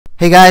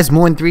Hey guys,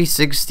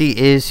 Moin360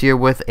 is here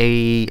with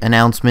a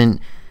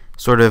announcement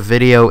sort of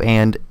video,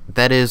 and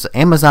that is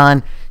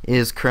Amazon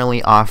is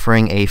currently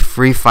offering a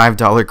free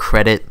 $5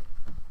 credit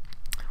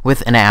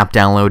with an app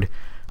download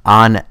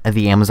on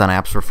the Amazon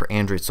Appstore for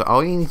Android. So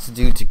all you need to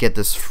do to get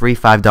this free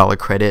 $5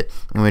 credit,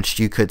 in which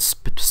you could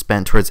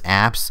spend towards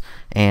apps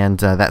and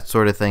that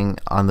sort of thing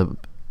on the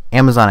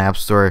Amazon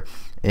Appstore,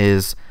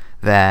 is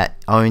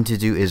that all you need to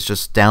do is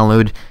just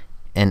download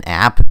an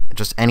app,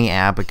 just any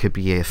app. It could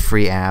be a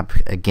free app,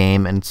 a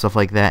game, and stuff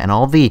like that, and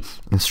all the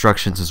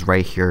instructions is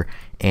right here.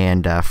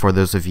 And for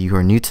those of you who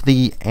are new to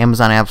the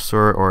Amazon App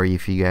Store, or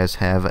if you guys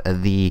have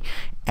the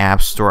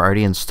App Store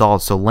already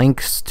installed, so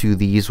links to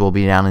these will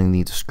be down in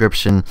the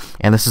description.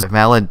 And this is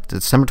valid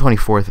December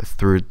 24th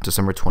through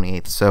December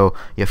 28th, so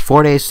you have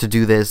 4 days to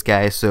do this,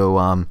 guys. So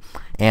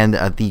and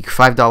the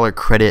 $5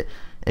 credit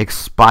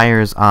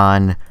expires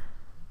on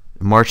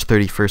March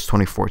 31st,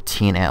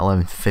 2014 at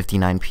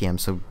 11:59 p.m.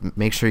 So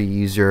make sure you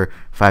use your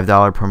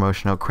 $5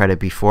 promotional credit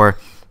before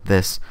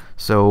this.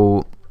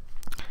 So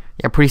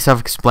yeah, pretty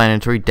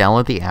self-explanatory.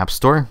 Download the App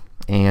Store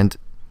and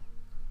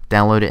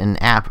download an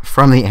app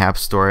from the App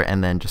Store,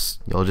 and then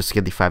you'll just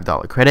get the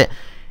 $5 credit.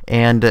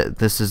 And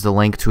this is the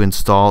link to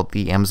install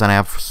the Amazon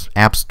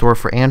App Store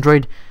for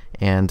Android,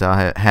 and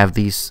have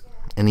these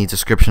in the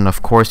description.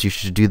 Of course, you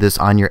should do this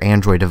on your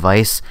Android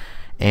device.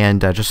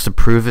 And just to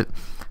prove it,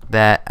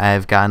 that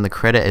I've gotten the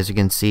credit, as you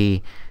can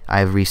see,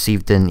 I've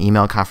received an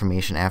email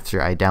confirmation after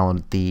I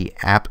downloaded the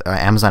app,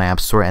 Amazon App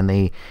Store, and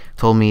they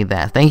told me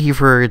that thank you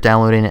for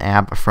downloading an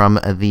app from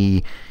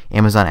the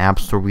Amazon App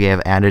Store. We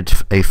have added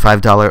a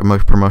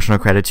 $5 promotional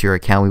credit to your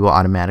account. We will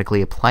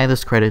automatically apply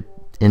this credit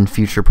in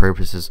future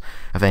purposes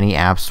of any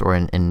apps or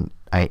in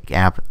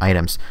app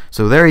items.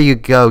 So there you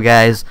go,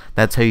 guys.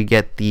 That's how you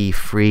get the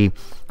free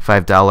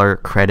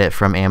 $5 credit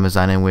from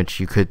Amazon, in which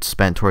you could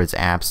spend towards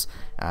apps,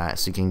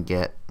 so you can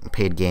get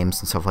paid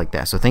games and stuff like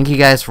that. So thank you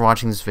guys for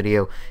watching this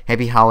video.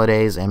 Happy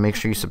holidays, and make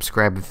sure you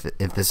subscribe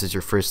if this is your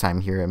first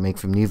time here. I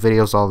make new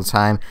videos all the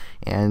time,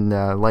 and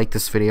like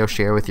this video,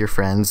 share with your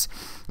friends,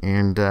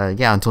 and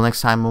yeah, until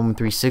next time,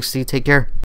 Moin360, take care.